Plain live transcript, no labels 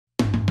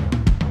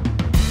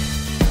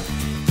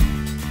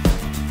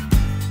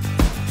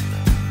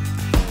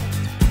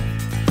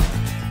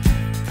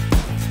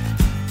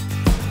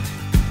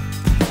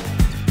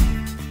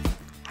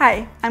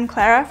Hi, I'm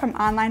Clara from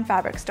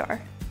OnlineFabricStore.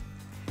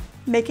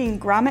 Making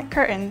grommet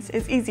curtains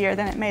is easier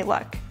than it may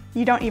look.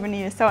 You don't even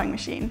need a sewing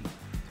machine.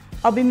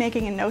 I'll be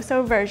making a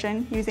no-sew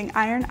version using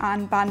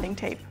iron-on bonding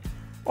tape,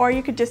 or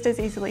you could just as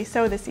easily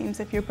sew the seams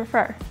if you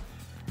prefer.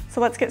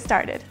 So let's get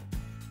started.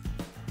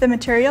 The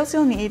materials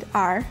you'll need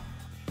are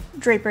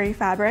drapery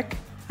fabric.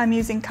 I'm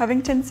using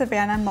Covington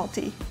Savannah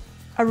Multi,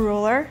 a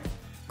ruler,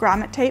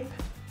 grommet tape,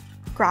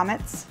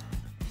 grommets,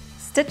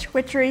 Stitch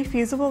Witchery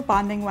fusible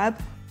bonding web,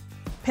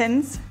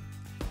 pins,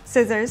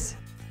 scissors,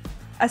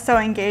 a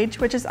sewing gauge,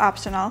 which is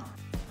optional,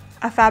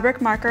 a fabric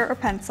marker or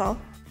pencil,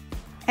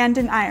 and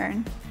an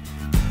iron.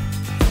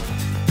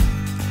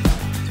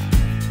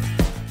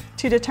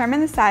 To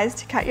determine the size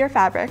to cut your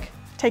fabric,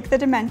 take the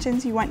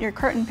dimensions you want your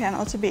curtain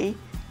panel to be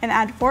and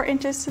add 4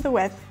 inches to the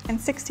width and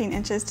 16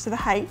 inches to the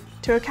height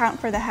to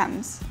account for the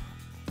hems.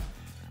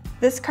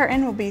 This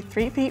curtain will be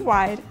 3 feet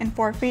wide and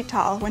 4 feet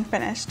tall when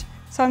finished,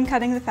 so I'm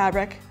cutting the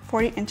fabric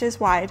 40 inches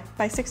wide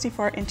by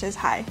 64 inches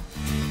high.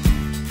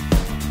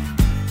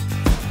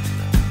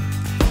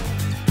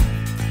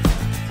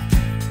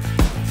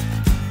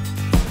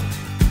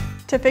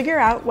 To figure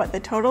out what the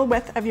total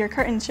width of your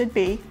curtain should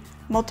be,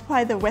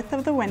 multiply the width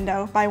of the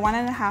window by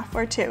 1.5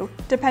 or 2,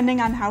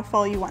 depending on how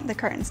full you want the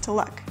curtains to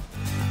look.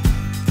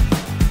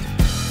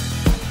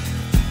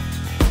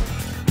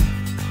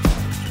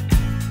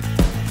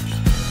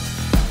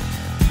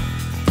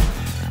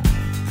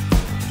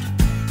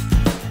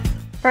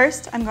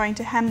 First, I'm going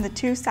to hem the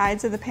 2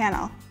 sides of the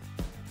panel.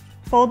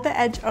 Fold the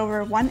edge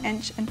over 1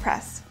 inch and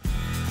press.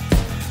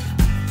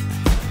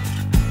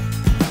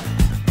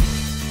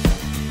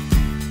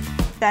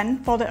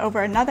 Then fold it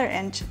over another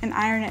inch and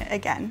iron it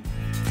again.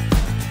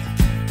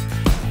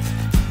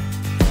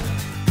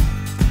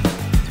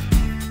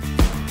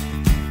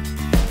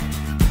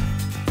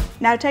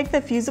 Now take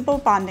the fusible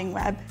bonding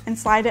web and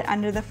slide it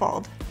under the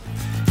fold.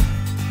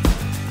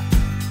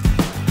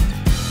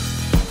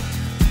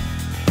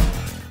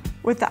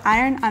 With the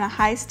iron on a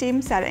high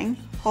steam setting,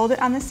 hold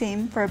it on the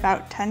seam for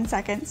about 10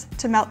 seconds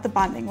to melt the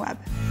bonding web.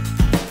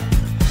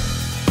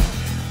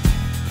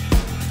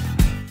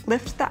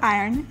 Lift the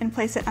iron and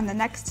place it on the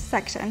next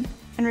section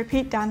and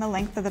repeat down the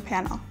length of the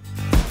panel.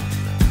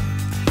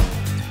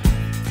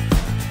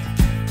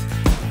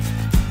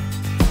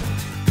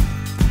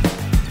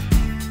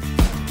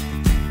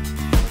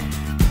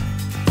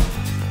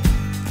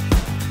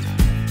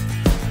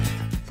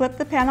 Flip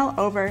the panel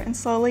over and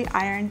slowly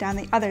iron down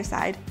the other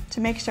side to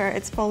make sure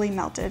it's fully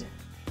melted.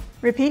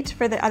 Repeat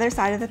for the other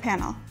side of the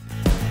panel.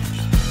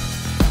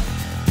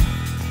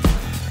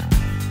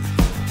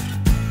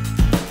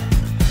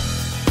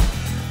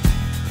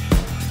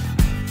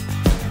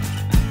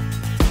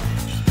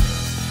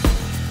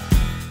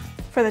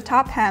 For the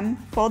top hem,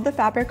 fold the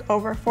fabric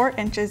over 4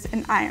 inches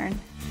and iron.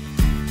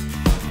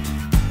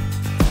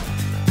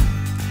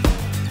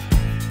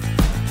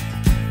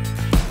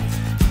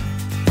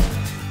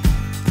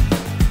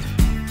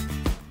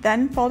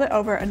 Then fold it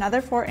over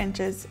another 4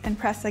 inches and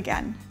press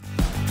again.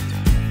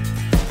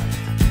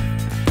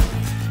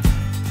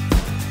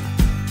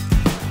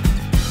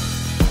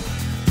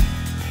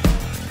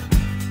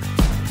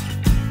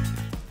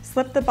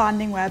 Slip the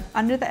bonding web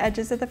under the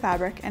edges of the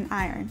fabric and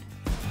iron.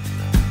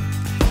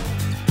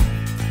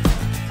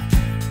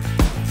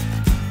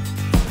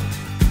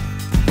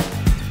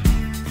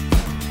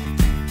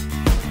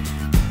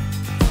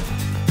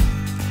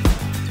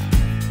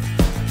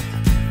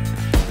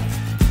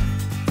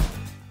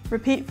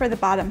 Repeat for the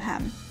bottom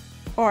hem,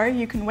 or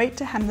you can wait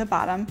to hem the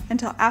bottom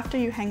until after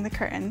you hang the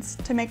curtains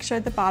to make sure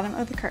the bottom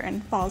of the curtain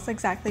falls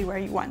exactly where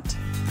you want.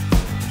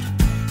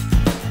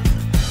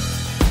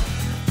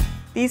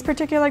 These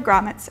particular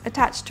grommets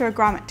attach to a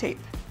grommet tape.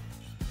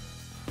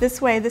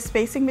 This way the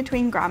spacing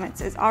between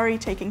grommets is already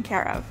taken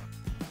care of.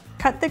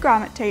 Cut the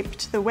grommet tape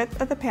to the width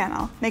of the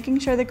panel, making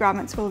sure the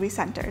grommets will be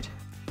centered.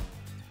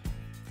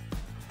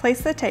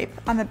 Place the tape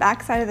on the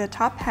back side of the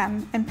top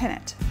hem and pin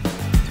it.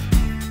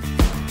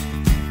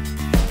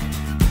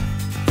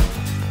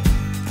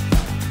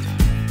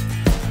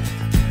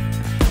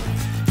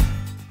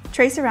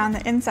 Trace around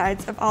the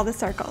insides of all the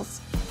circles.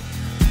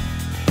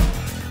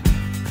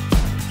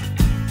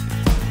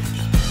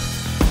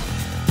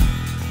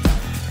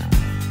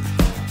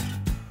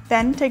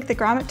 Then take the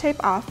grommet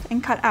tape off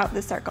and cut out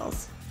the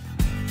circles.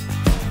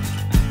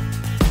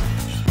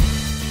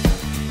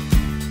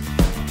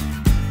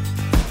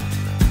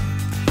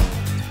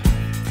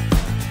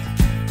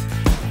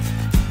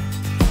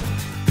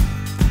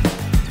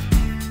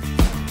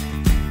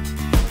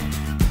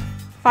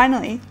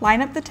 Finally,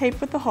 line up the tape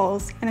with the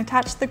holes and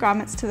attach the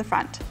grommets to the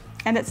front,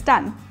 and it's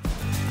done.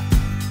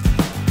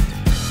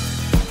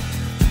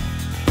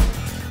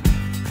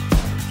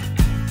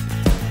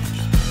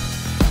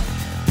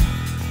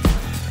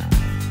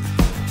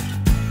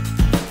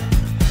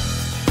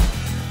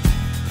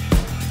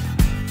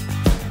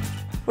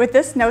 With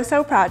this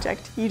no-sew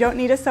project, you don't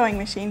need a sewing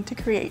machine to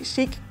create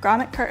chic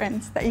grommet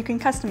curtains that you can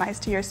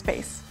customize to your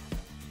space.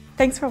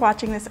 Thanks for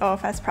watching this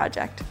OFS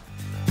project.